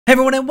Hey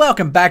everyone, and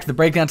welcome back to the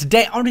breakdown.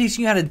 Today I'm going to be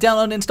teaching you how to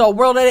download and install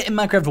World Edit in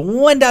Minecraft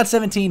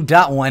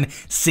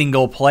 1.17.1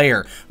 single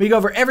player. We go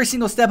over every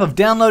single step of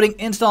downloading,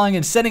 installing,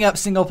 and setting up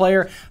single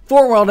player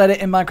for World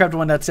Edit in Minecraft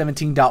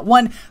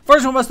 1.17.1. First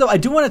and foremost though, I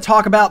do want to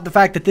talk about the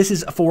fact that this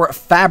is for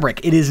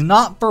Fabric. It is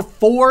not for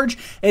Forge,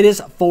 it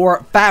is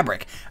for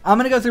Fabric. I'm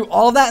going to go through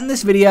all of that in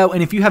this video,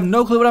 and if you have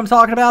no clue what I'm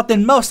talking about,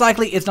 then most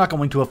likely it's not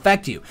going to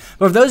affect you.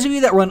 But for those of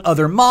you that run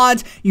other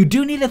mods, you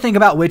do need to think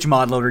about which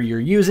mod loader you're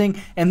using.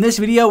 In this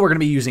video, we're going to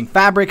be using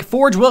Fabric.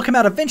 Forge will come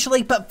out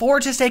eventually, but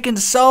Forge has taken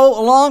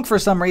so long for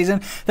some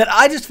reason that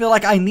I just feel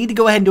like I need to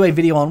go ahead and do a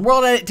video on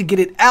World Edit to get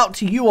it out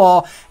to you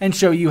all and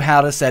show you how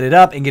to set it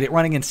up and get it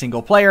running in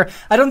single player.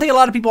 I don't think a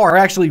lot of people are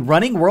actually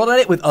running World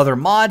Edit with other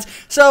mods,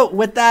 so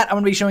with that, I'm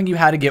going to be showing you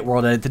how to get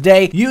World Edit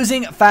today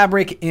using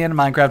Fabric in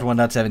Minecraft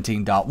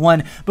 1.17.1.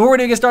 Before we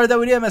do get started though,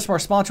 we do have a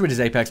smart sponsor, which is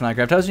Apex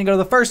Minecraft Host. You can go to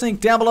the first link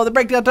down below, the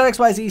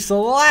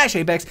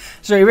breakdown.xyz/Apex.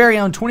 So our very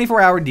own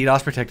 24-hour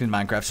DDoS Protected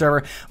Minecraft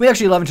server. We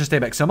actually love and trust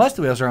Apex so much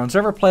that we also have our own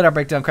server,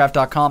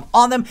 play.breakdowncraft.com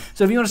on them.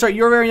 So if you want to start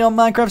your very own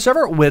Minecraft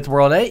server with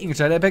World Edit, you can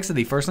start Apex at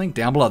the first link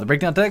down below, the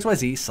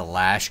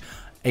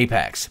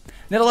breakdown.xyz/Apex.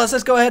 Nevertheless,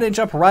 let's go ahead and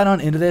jump right on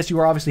into this. You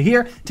are obviously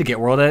here to get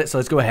World Edit, so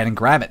let's go ahead and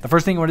grab it. The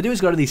first thing you want to do is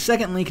go to the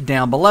second link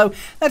down below.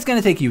 That's going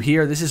to take you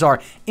here. This is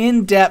our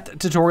in-depth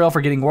tutorial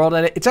for getting World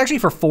Edit. It's actually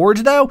for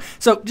Forge though,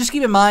 so just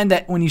keep in mind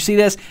that when you see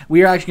this,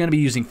 we are actually going to be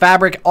using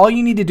Fabric. All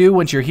you need to do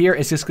once you're here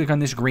is just click on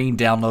this green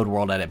download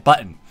World Edit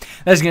button.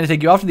 That's going to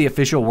take you off to the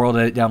official World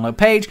Edit download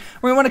page,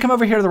 where we want to come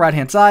over here to the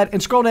right-hand side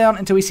and scroll down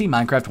until we see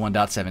Minecraft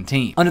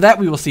 1.17. Under that,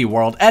 we will see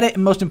World Edit,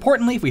 and most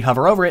importantly, if we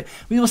hover over it,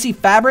 we will see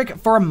Fabric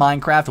for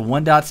Minecraft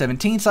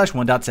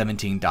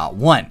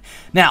 1.17/1.17.1.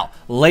 Now,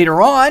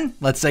 later on,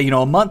 let's say,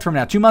 a month from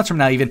now, 2 months from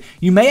now even,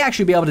 you may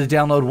actually be able to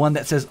download one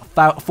that says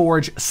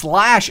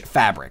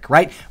Forge/Fabric,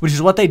 right? Which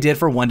is what they did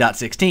for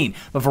 1.16.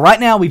 But for right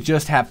now, we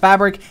just have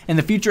Fabric. In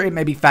the future, it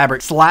may be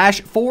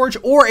Fabric/Forge,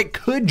 or it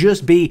could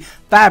just be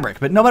Fabric.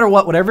 But no matter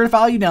what, whatever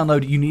file you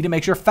download, you need to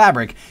make sure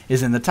Fabric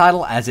is in the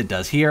title as it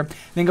does here.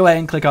 Then go ahead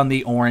and click on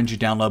the orange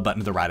download button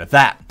to the right of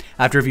that.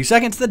 After a few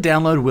seconds, the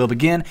download will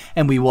begin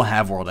and we will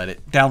have World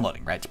Edit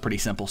downloading, right? It's pretty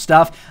simple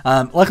stuff.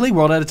 Luckily,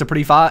 World Edit's a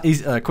pretty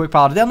quick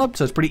file to download,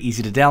 so it's pretty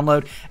easy to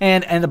download.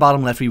 And in the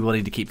bottom left, we will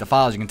need to keep the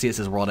file. As you can see, it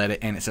says World Edit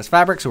and it says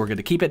Fabric, so we're good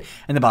to keep it.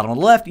 In the bottom of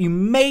the left, you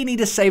may need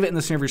to save it in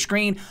the center of your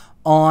screen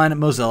on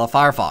Mozilla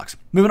Firefox.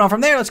 Moving on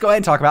from there, let's go ahead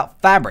and talk about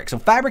Fabric. So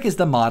Fabric is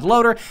the mod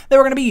loader that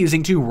we're going to be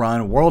using to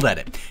run World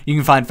Edit. You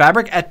can find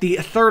Fabric at the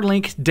third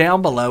link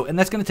down below, and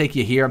that's going to take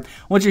you here.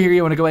 Once you're here,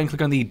 you want to go ahead and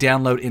click on the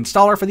download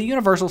installer for the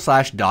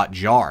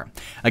universal/.jar.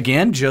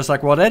 Again, just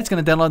like World Edit, it's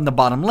going to download in the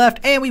bottom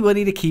left, and we will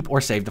need to keep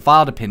or save the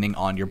file depending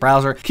on your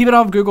browser. Keep it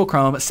on Google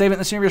Chrome, save it in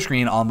the center of your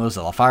screen on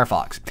Mozilla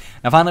Firefox.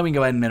 Now finally, we can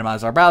go ahead and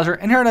minimize our browser,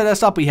 and here on our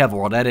desktop, we have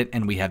World Edit,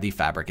 and we have the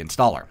Fabric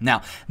installer.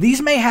 Now,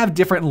 these may have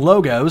different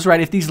logos,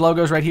 right? If these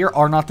logos right here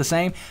are not the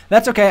same,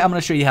 that's okay. I'm going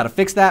to show you how to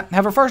fix that.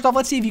 However, first off,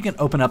 let's see if you can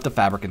open up the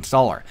Fabric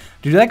installer.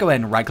 To do that, go ahead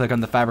and right click on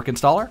the Fabric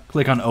installer,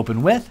 click on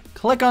Open With,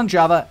 click on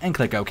Java, and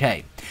click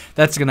OK.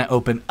 That's going to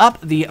open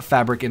up the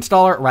Fabric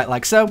installer right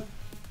like so.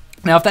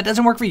 Now, if that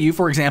doesn't work for you,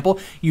 for example,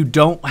 you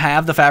don't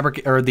have the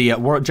Fabric or the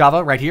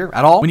Java right here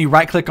at all, when you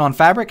right click on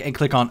Fabric and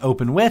click on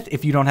Open With,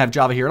 if you don't have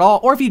Java here at all,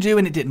 or if you do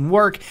and it didn't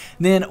work,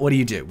 then what do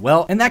you do?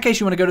 Well, in that case,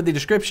 you want to go to the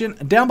description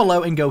down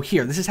below and go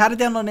here. This is how to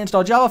download and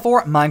install Java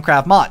for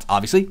Minecraft mods.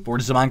 Obviously,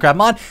 Forge is a Minecraft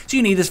mod, so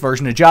you need this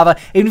version of Java.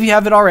 Even if you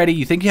have it already,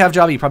 you think you have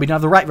Java, you probably don't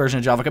have the right version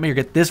of Java. Come here,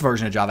 get this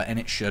version of Java, and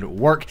it should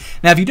work.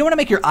 Now, if you do want to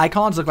make your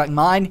icons look like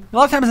mine, a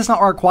lot of times it's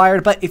not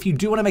required, but if you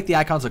do want to make the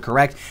icons look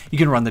correct, you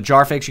can run the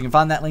jar fix. You can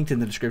find that linked in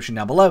the description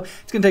down below.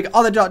 It's going to take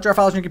all the jar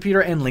files on your computer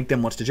and link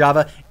them once to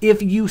Java.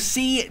 If you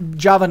see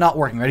Java not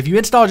working, right? If you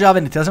install Java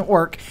and it doesn't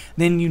work,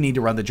 then you need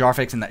to run the jar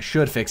fix, and that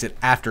should fix it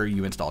after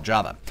you install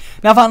Java.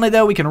 Now, finally,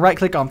 though, we can right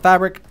click on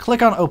Fabric,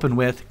 click on Open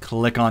With,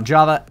 click on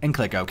Java, and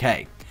click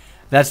OK.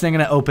 That's then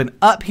going to open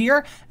up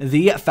here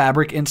the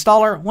Fabric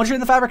installer. Once you're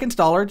in the Fabric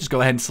installer, just go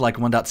ahead and select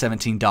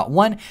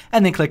 1.17.1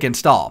 and then click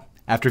Install.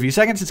 After a few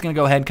seconds, it's going to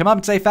go ahead and come up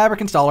and say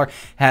Fabric installer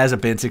has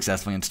been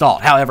successfully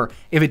installed. However,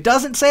 if it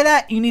doesn't say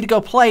that, you need to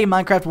go play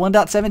Minecraft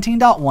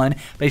 1.17.1.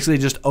 Basically,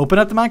 just open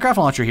up the Minecraft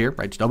launcher here,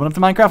 right? Just open up the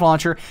Minecraft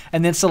launcher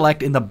and then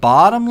select in the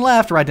bottom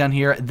left, right down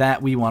here,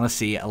 that we want to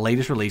see a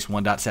latest release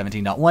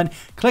 1.17.1.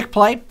 Click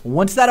play.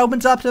 Once that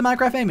opens up to the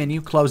Minecraft main menu,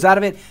 close out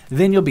of it,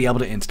 then you'll be able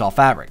to install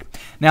Fabric.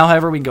 Now,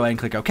 however, we can go ahead and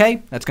click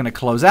OK. That's going to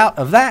close out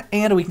of that,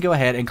 and we can go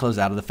ahead and close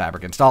out of the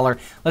Fabric installer.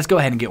 Let's go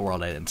ahead and get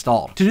World Edit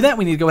installed. To do that,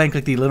 we need to go ahead and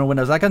click the little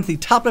Windows icon,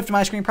 the top left of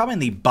my screen, probably in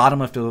the bottom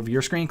left of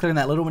your screen. Click on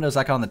that little Windows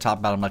icon on the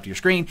top bottom left of your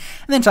screen,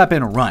 and then type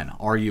in run,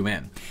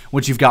 R-U-N.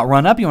 Once you've got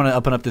run up, you want to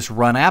open up this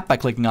run app by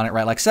clicking on it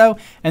right like so,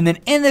 and then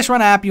in this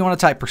run app, you want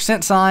to type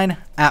 %,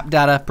 app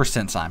data,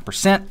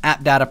 %,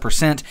 app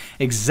data,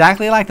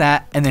 exactly like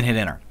that, and then hit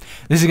enter.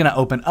 This is going to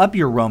open up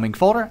your roaming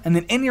folder, and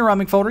then in your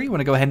roaming folder, you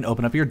want to go ahead and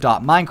open up your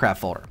 .minecraft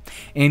folder.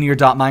 In your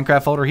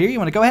 .minecraft folder here, you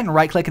want to go ahead and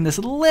right-click in this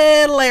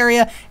little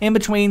area in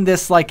between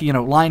this,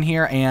 line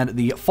here and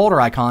the folder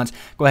icons.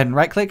 Go ahead and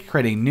right-click,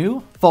 create a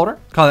new folder,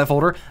 call that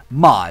folder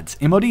mods,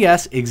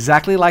 M-O-D-S,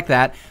 exactly like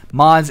that.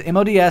 Mods,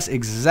 M-O-D-S,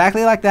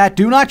 exactly like that.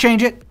 Do not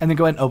change it, and then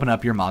go ahead and open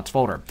up your mods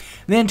folder.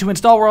 Then to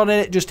install World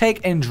Edit, just take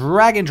and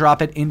drag and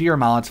drop it into your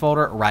mods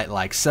folder, right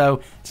like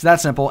so. It's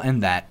that simple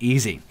and that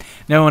easy.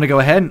 Now we want to go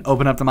ahead and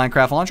open up the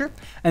Minecraft launcher,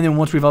 and then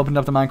once we've opened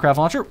up the Minecraft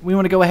launcher, we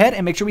want to go ahead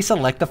and make sure we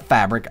select the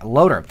fabric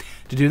loader.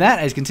 To do that,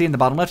 as you can see in the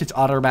bottom left, it's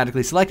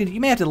automatically selected. You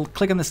may have to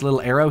click on this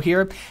little arrow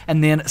here,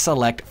 and then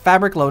select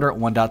fabric loader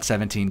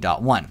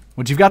 1.17.1.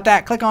 Once you've got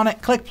that, click on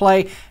it, click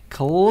play,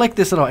 click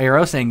this little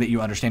arrow saying that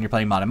you understand you're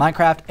playing modded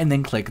Minecraft, and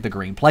then click the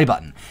green play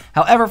button.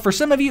 However, for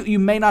some of you, you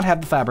may not have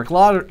the fabric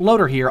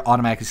loader here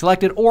automatically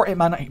selected, or it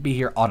might not be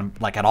here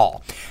at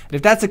all. And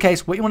if that's the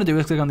case, what you want to do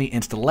is click on the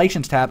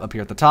installations tab up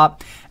here at the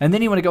top, and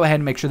then you want to go ahead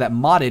and make sure that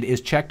modded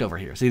is checked over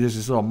here. See, there's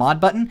this little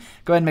mod button.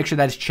 Go ahead and make sure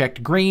that is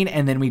checked green,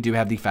 and then we do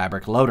have the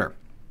fabric loader.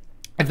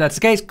 If that's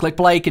the case, click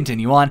play,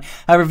 continue on.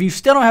 However, if you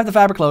still don't have the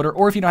fabric loader,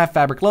 or if you don't have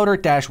fabric loader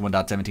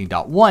 -1.17.1,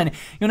 you want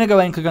to go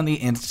ahead and click on the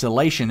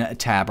installation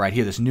tab right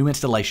here, this new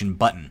installation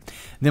button.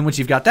 Then once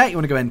you've got that, you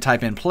want to go ahead and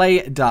type in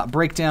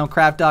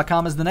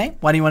play.breakdowncraft.com as the name.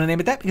 Why do you want to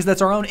name it that? Because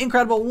that's our own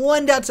incredible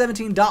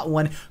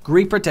 1.17.1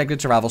 Greek Protected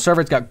Survival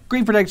server. It's got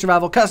Greek Protected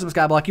Survival, custom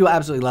skyblock. You will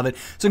absolutely love it.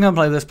 So come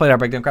play with this.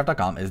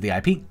 Play.breakdowncraft.com is the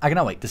IP. I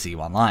cannot wait to see you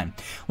online.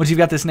 Once you've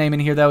got this name in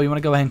here, though, you want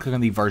to go ahead and click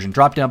on the version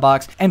drop-down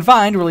box and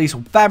find release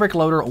fabric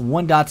loader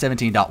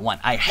 1.17.1.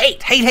 I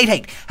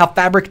hate how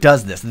Fabric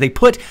does this. They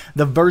put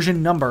the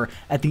version number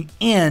at the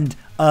end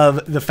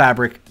of the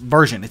Fabric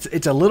version.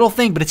 It's a little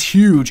thing, but it's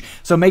huge.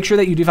 So make sure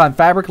that you define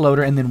fabric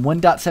loader and then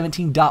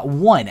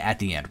 1.17.1 at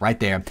the end, right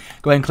there.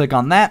 Go ahead and click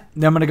on that.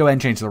 Then I'm going to go ahead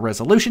and change the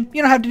resolution.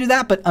 You don't have to do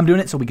that, but I'm doing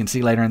it so we can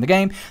see later in the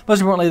game. Most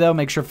importantly, though,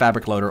 make sure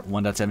fabric loader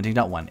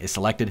 1.17.1 is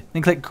selected.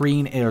 Then click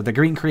the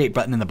green create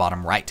button in the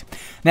bottom right.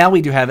 Now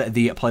we do have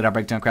the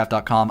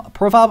play.breakdowncraft.com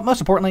profile, but most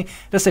importantly,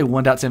 it does say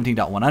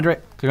 1.17.1 under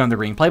it. Click on the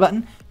green play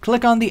button.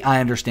 Click on the I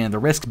understand the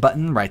risks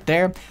button right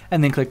there,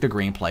 and then click the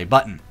green play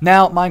button.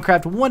 Now,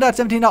 Minecraft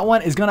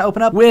 1.17.1 is going to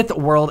open up with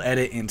World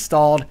Edit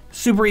installed.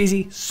 Super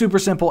easy, super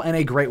simple, and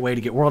a great way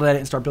to get World Edit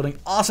and start building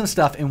awesome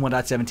stuff in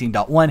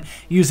 1.17.1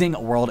 using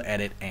World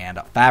Edit and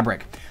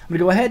Fabric. I'm going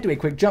to go ahead, do a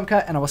quick jump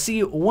cut, and I will see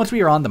you once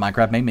we are on the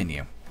Minecraft main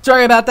menu.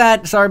 Sorry about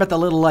that. Sorry about the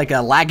little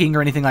lagging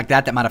or anything like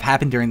that might have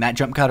happened during that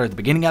jump cut or at the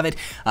beginning of it.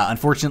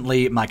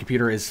 Unfortunately, my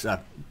computer is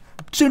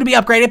soon to be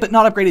upgraded, but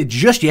not upgraded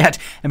just yet.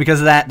 And because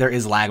of that, there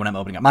is lag when I'm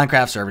opening up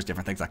Minecraft servers,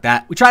 different things like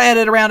that. We try to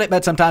edit around it,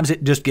 but sometimes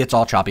it just gets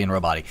all choppy and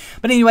roboty.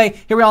 But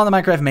anyway, here we are on the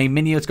Minecraft main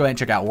menu. Let's go ahead and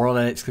check out World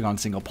Edit. Let's click on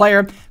single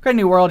player. Create a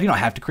new world. You don't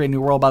have to create a new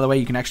world, by the way.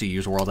 You can actually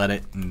use World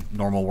Edit in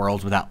normal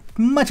worlds without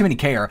much of any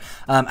care.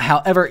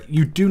 However,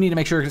 you do need to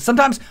make sure, because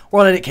sometimes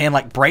World Edit can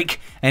break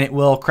and it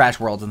will crash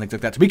worlds and things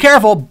like that. So be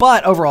careful,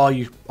 but overall,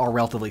 you are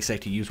relatively safe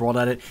to use World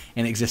Edit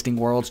in existing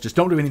worlds. Just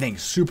don't do anything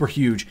super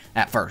huge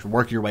at first.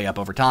 Work your way up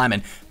over time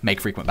and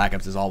make frequent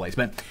backups as always.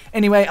 But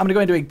anyway, I'm going to go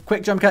ahead and do a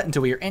quick jump cut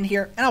until we are in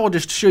here, and I will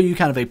just show you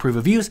kind of a proof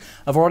of use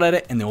of World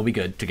Edit, and then we'll be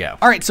good to go.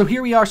 All right, so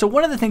here we are. So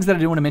one of the things that I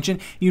do want to mention,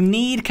 you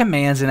need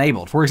commands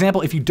enabled. For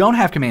example, if you don't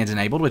have commands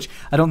enabled, which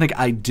I don't think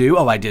I do.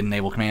 Oh, I did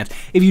enable commands.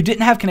 If you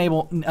didn't have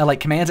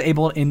commands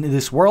enabled in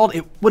this world,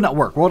 it would not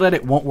work. World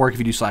Edit won't work if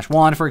you do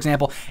 /1, for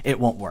example. It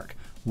won't work.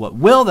 What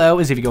will, though,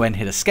 is if you go ahead and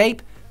hit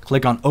escape,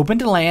 click on open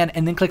to land,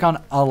 and then click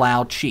on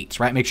allow cheats,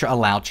 right? Make sure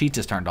allow cheats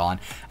is turned on,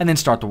 and then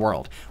start the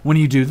world. When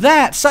you do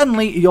that,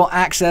 suddenly you'll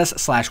access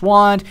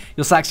 /1,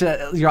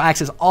 you'll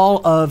access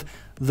all of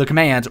the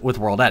commands with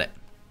World Edit.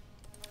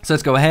 So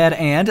let's go ahead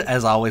and,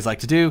 as I always like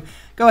to do,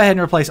 go ahead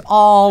and replace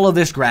all of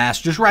this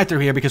grass just right through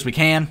here because we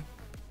can,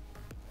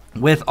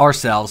 with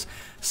ourselves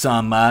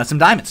some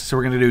diamonds. So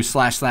we're going to do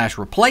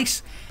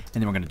 //replace,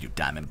 and then we're going to do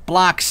diamond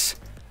blocks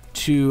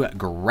to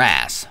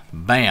grass.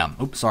 Bam.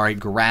 Oops, sorry,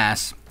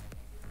 grass.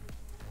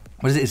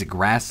 What is it? Is it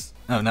grass?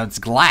 Oh, no, it's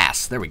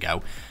glass. There we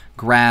go.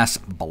 Grass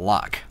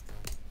block.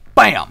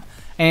 Bam.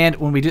 And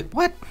when we do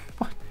what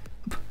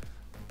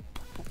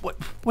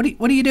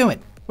are you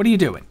doing? What are you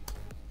doing?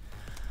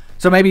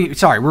 So maybe,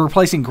 sorry, we're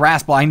replacing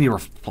grass block.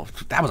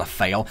 That was a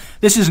fail.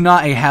 This is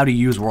not a how to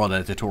use World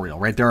Edit tutorial,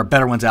 right? There are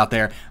better ones out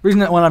there. The reason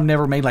that one I've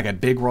never made a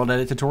big World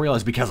Edit tutorial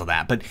is because of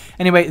that. But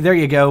anyway, there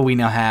you go. We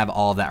now have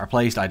all of that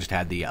replaced. I just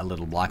had the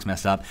little blocks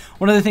messed up.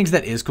 One of the things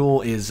that is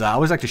cool is I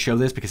always like to show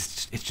this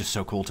because it's just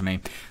so cool to me.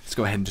 Let's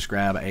go ahead and just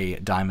grab a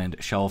diamond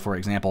shell, for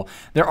example.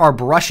 There are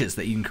brushes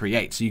that you can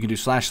create. So you can do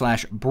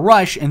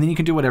 //brush, and then you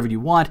can do whatever you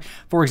want.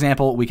 For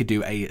example, we could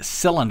do a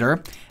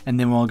cylinder, and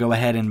then we'll go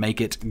ahead and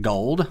make it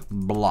gold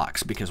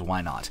blocks, because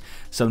why not?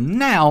 So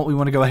now we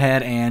want to go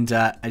ahead and,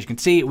 as you can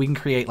see, we can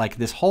create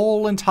this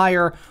whole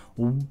entire,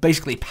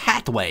 basically,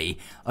 pathway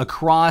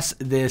across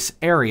this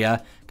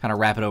area. Kind of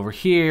wrap it over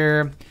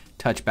here,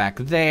 touch back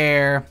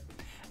there,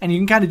 and you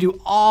can kind of do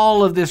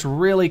all of this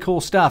really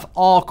cool stuff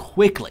all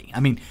quickly.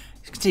 I mean,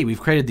 as you can see, we've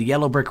created the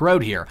yellow brick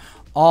road here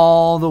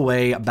all the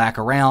way back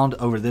around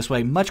over this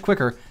way much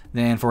quicker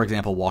than, for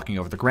example, walking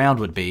over the ground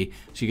would be.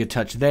 So you could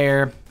touch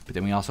there, but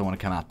then we also want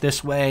to come out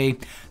this way.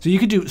 So you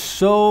could do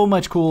so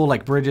much cool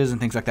like bridges and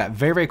things like that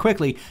very, very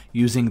quickly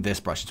using this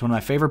brush. It's one of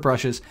my favorite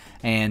brushes,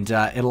 and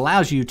it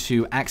allows you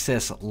to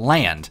access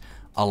land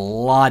a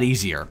lot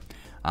easier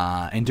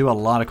and do a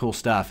lot of cool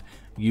stuff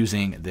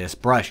using this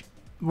brush.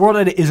 World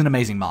Edit is an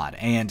amazing mod,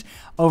 and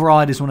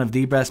overall it is one of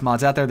the best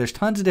mods out there. There's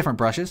tons of different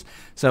brushes,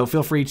 so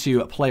feel free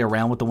to play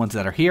around with the ones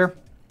that are here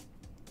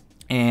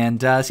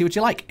and see what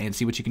you like, and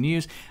see what you can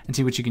use, and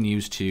see what you can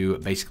use to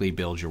basically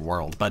build your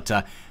world. But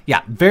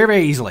yeah, very,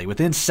 very easily,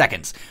 within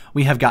seconds,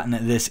 we have gotten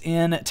this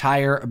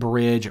entire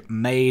bridge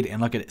made,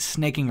 and look at it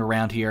snaking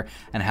around here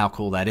and how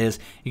cool that is.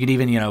 You could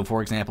even, you know,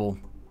 for example,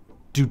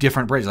 do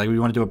different bridges. Like we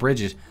want to do a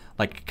bridge,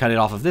 like cut it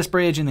off of this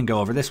bridge and then go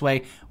over this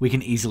way. We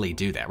can easily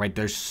do that, right?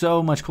 There's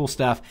so much cool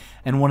stuff,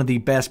 and one of the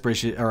best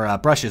brushes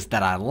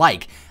that I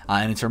like,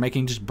 and it's for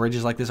making just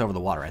bridges like this over the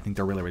water. I think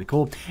they're really, really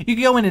cool. You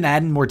can go in and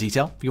add in more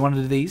detail if you wanted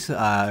to do these,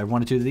 or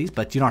wanted to do these,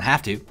 but you don't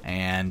have to,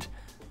 and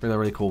really,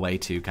 really cool way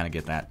to kind of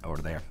get that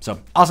over there.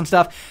 So awesome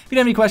stuff. If you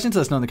have any questions,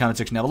 let us know in the comment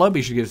section down below.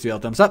 Be sure to give us a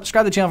thumbs up.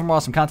 Subscribe to the channel for more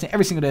awesome content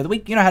every single day of the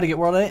week. You know how to get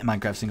World Edit,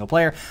 Minecraft single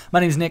player. My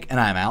name is Nick, and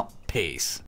I'm out. Peace.